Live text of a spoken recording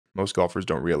Most golfers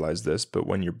don't realize this, but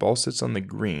when your ball sits on the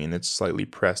green, it's slightly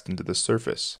pressed into the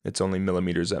surface. It's only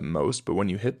millimeters at most, but when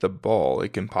you hit the ball,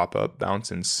 it can pop up,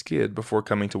 bounce, and skid before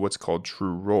coming to what's called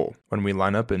true roll. When we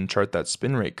line up and chart that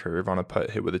spin rate curve on a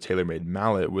putt hit with a TaylorMade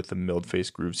mallet with the milled face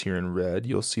grooves here in red,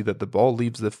 you'll see that the ball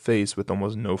leaves the face with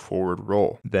almost no forward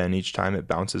roll. Then each time it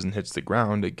bounces and hits the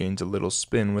ground, it gains a little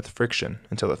spin with friction,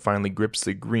 until it finally grips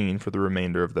the green for the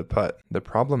remainder of the putt. The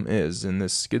problem is, in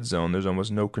this skid zone, there's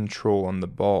almost no control on the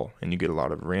ball, and you get a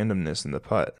lot of randomness in the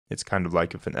putt. It's kind of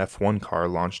like if an F1 car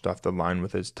launched off the line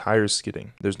with its tires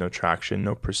skidding. There's no traction,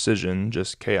 no precision,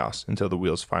 just chaos until the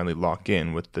wheels finally lock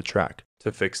in with the track.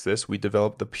 To fix this, we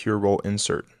developed the Pure Roll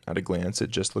insert. At a glance,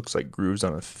 it just looks like grooves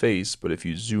on a face, but if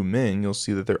you zoom in, you'll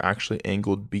see that they're actually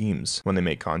angled beams. When they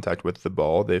make contact with the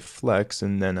ball, they flex,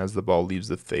 and then as the ball leaves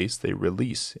the face, they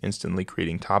release, instantly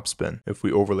creating topspin. If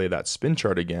we overlay that spin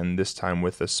chart again, this time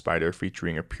with a spider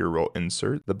featuring a Pure Roll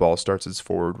insert, the ball starts its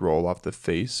forward roll off the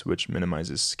face, which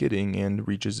minimizes skidding and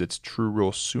reaches its true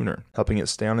roll sooner, helping it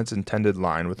stay on its intended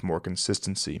line with more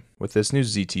consistency. With this new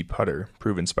ZT putter,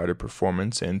 proven spider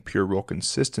performance and Pure Roll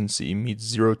consistency meets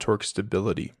zero torque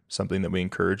stability, something that we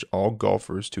encourage all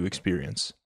golfers to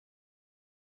experience.